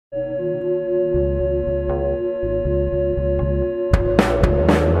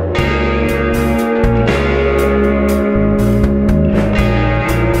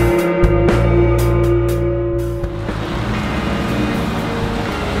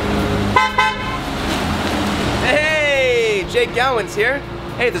Jake Gowans here.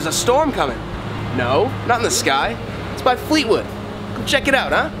 Hey, there's a storm coming. No, not in the sky. It's by Fleetwood. Come check it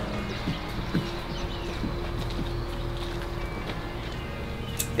out, huh?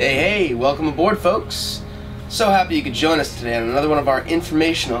 Hey, welcome aboard, folks. So happy you could join us today on another one of our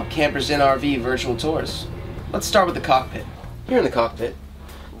informational Campers in RV virtual tours. Let's start with the cockpit. Here in the cockpit,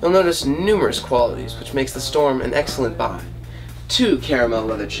 you'll notice numerous qualities which makes the Storm an excellent buy. 2 caramel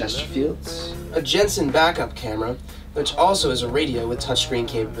leather Chesterfields, a Jensen backup camera, which also is a radio with touchscreen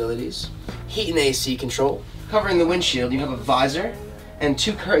capabilities, heat and AC control. Covering the windshield, you have a visor and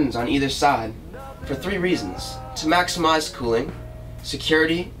 2 curtains on either side for 3 reasons: to maximize cooling,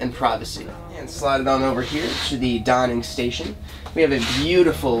 security, and privacy. And slide it on over here to the dining station. We have a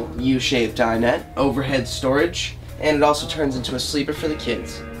beautiful U-shaped dinette, overhead storage, and it also turns into a sleeper for the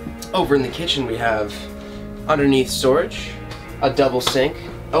kids. Over in the kitchen we have underneath storage, a double sink,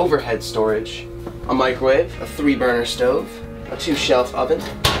 overhead storage, a microwave, a 3-burner stove, a 2-shelf oven,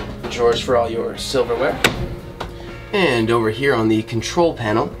 drawers for all your silverware. And over here on the control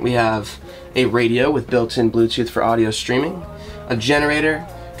panel we have a radio with built-in Bluetooth for audio streaming, a generator,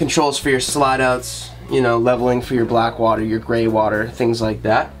 controls for your slide outs, you know, leveling for your black water, your gray water, things like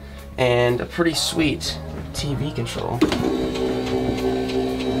that, and a pretty sweet TV control.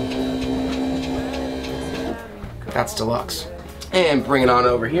 That's deluxe. And bring it on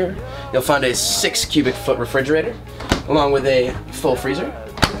over here, you'll find a 6 cubic foot refrigerator, along with a full freezer,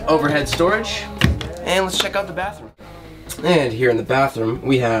 overhead storage, and let's check out the bathroom. And here in the bathroom,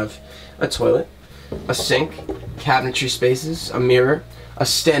 we have a toilet, a sink, cabinetry spaces, a mirror, a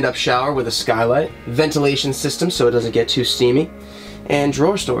stand-up shower with a skylight, ventilation system so it doesn't get too steamy, and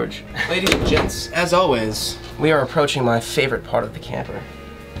drawer storage. Ladies and gents, as always, we are approaching my favorite part of the camper.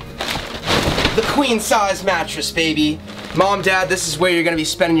 The queen-size mattress, baby. Mom, Dad, this is where you're going to be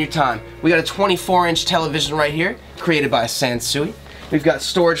spending your time. We got a 24-inch television right here, created by Sansui. We've got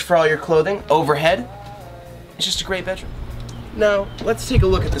storage for all your clothing, overhead. It's just a great bedroom. Now, let's take a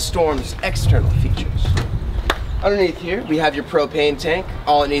look at the Storm's external features. Underneath here, we have your propane tank.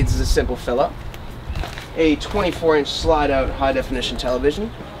 All it needs is a simple fill-up. A 24-inch slide-out high-definition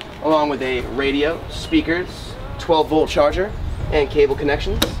television, along with a radio, speakers, 12-volt charger, and cable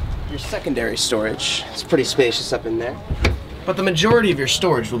connections. Your secondary storage, it's pretty spacious up in there. But the majority of your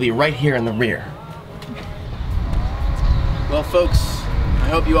storage will be right here in the rear. Well, folks, I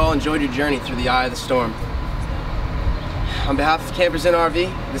hope you all enjoyed your journey through the eye of the storm. On behalf of Campers in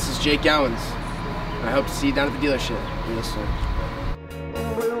RV, this is Jake Gowans. I hope to see you down at the dealership real soon.